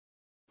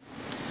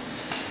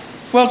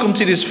Welcome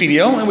to this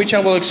video in which I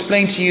will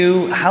explain to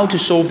you how to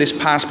solve this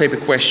past paper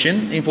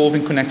question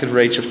involving connected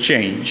rates of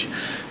change.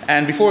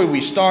 And before we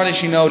start,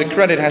 as you know, the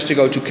credit has to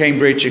go to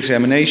Cambridge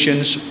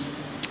Examinations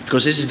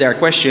because this is their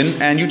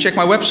question, and you check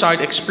my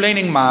website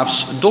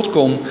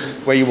explainingmaths.com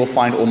where you will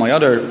find all my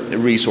other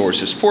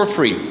resources for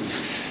free.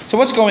 So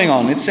what's going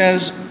on? It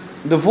says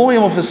the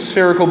volume of a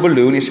spherical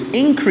balloon is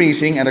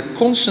increasing at a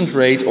constant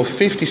rate of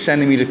 50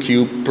 centimeter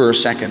cube per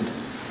second.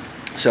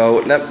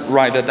 So let's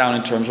write that down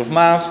in terms of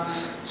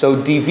math. So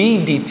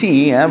dV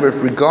dt, with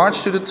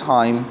regards to the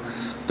time,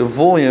 the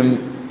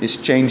volume is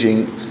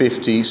changing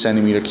 50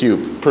 centimeter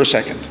cube per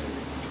second.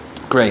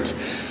 Great.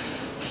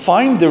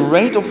 Find the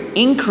rate of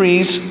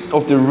increase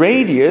of the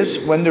radius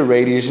when the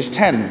radius is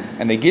 10.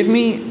 And they give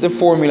me the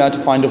formula to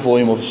find the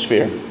volume of a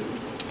sphere.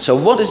 So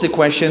what is the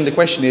question? The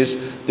question is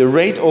the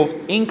rate of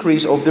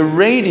increase of the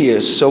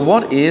radius. So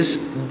what is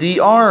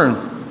dr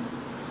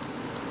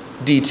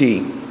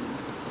dt?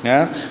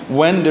 Yeah,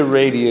 when the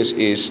radius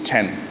is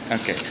 10.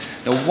 Okay.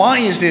 Now, why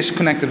is this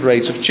connected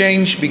rates of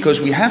change? Because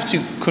we have to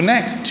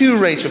connect two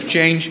rates of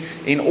change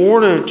in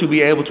order to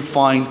be able to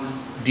find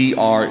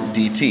dr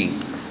dt.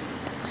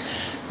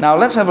 Now,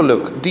 let's have a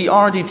look.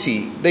 dr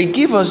dt. They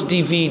give us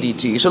dv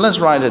dt. So let's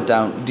write it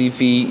down.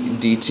 dv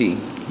dt.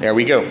 There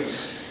we go.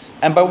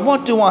 And by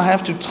what do I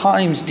have to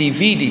times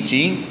dv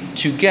dt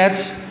to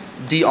get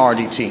dr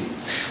dt?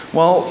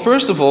 Well,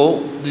 first of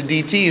all, the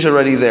dt is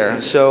already there,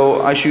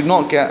 so I should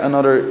not get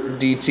another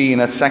dt in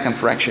that second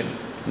fraction.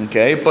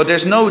 Okay, but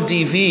there's no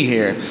dv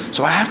here,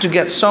 so I have to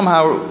get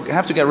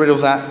rid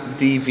of that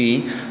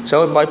dv.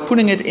 So by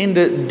putting it in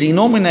the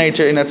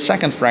denominator in that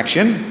second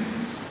fraction,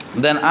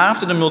 then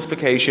after the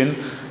multiplication,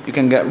 you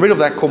can get rid of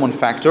that common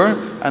factor,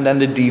 and then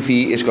the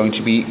dv is going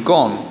to be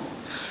gone.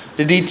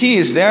 The dt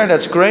is there,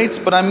 that's great,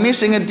 but I'm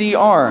missing a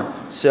dr.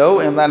 So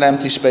in that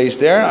empty space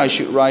there, I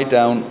should write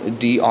down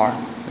dr.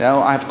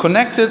 Now I've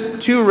connected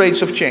two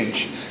rates of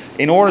change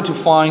in order to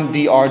find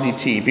dr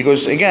dt.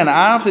 Because again,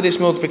 after this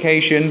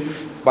multiplication,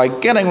 by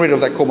getting rid of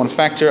that common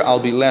factor, I'll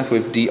be left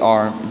with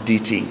dr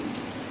dt.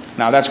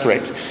 Now that's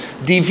great.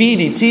 dv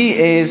dt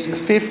is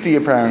 50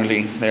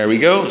 apparently. There we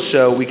go.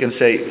 So we can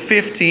say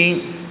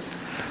 50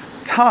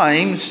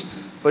 times,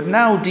 but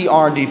now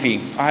dr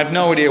dv. I have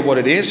no idea what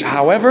it is.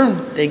 However,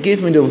 they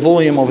give me the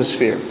volume of a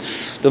sphere.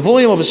 The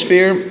volume of a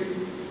sphere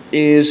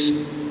is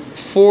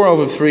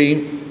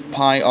 4/3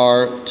 pi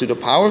r to the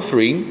power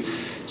 3.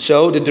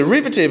 So the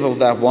derivative of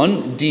that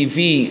one,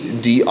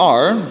 dv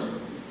dr,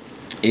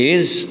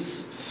 is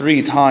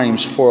 3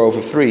 times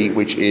 4/3,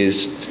 which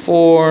is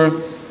 4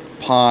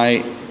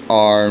 pi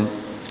r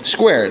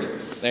squared.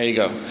 There you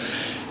go.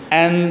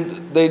 And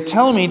they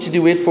tell me to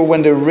do it for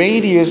when the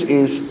radius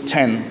is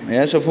 10.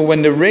 Yeah, so for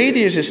when the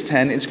radius is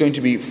 10, it's going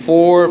to be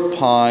 4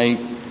 pi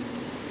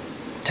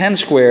 10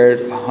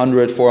 squared,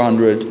 100,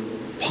 400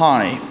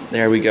 pi.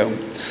 There we go.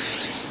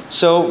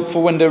 So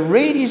for when the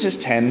radius is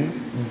 10,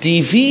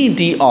 dv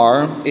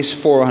dr is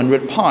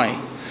 400 pi.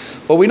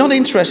 But we're not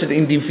interested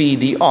in dv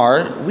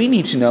dr, we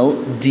need to know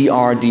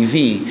dr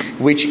dv,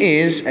 which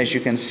is, as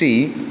you can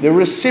see, the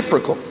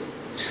reciprocal.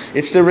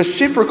 It's the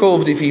reciprocal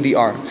of dv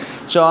dr.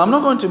 So I'm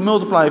not going to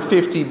multiply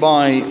 50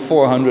 by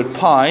 400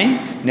 pi.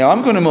 Now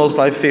I'm going to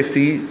multiply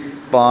 50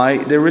 by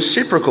the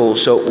reciprocal.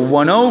 So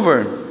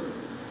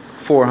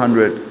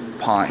 1/400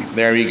 pi.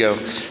 There you go.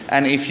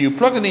 And if you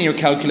plug it in your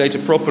calculator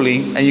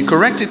properly and you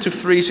correct it to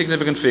 3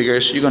 significant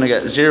figures, you're going to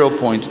get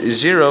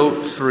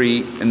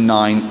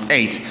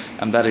 0.0398.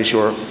 And that is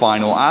your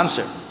final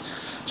answer.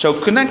 So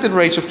connected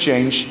rates of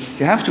change,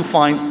 you have to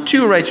find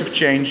two rates of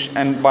change,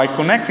 and by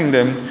connecting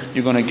them,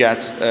 you're going to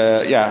get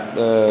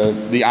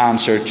the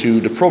answer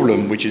to the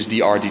problem, which is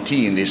dr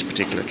dt in this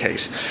particular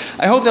case.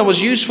 I hope that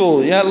was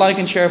useful. Yeah, like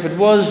and share if it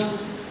was.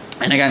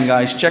 And again,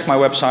 guys, check my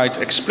website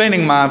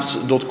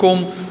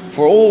explainingmaths.com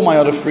for all my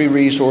other free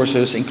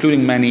resources,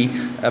 including many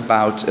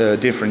about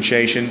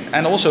differentiation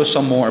and also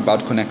some more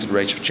about connected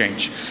rates of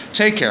change.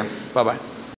 Take care. Bye-bye.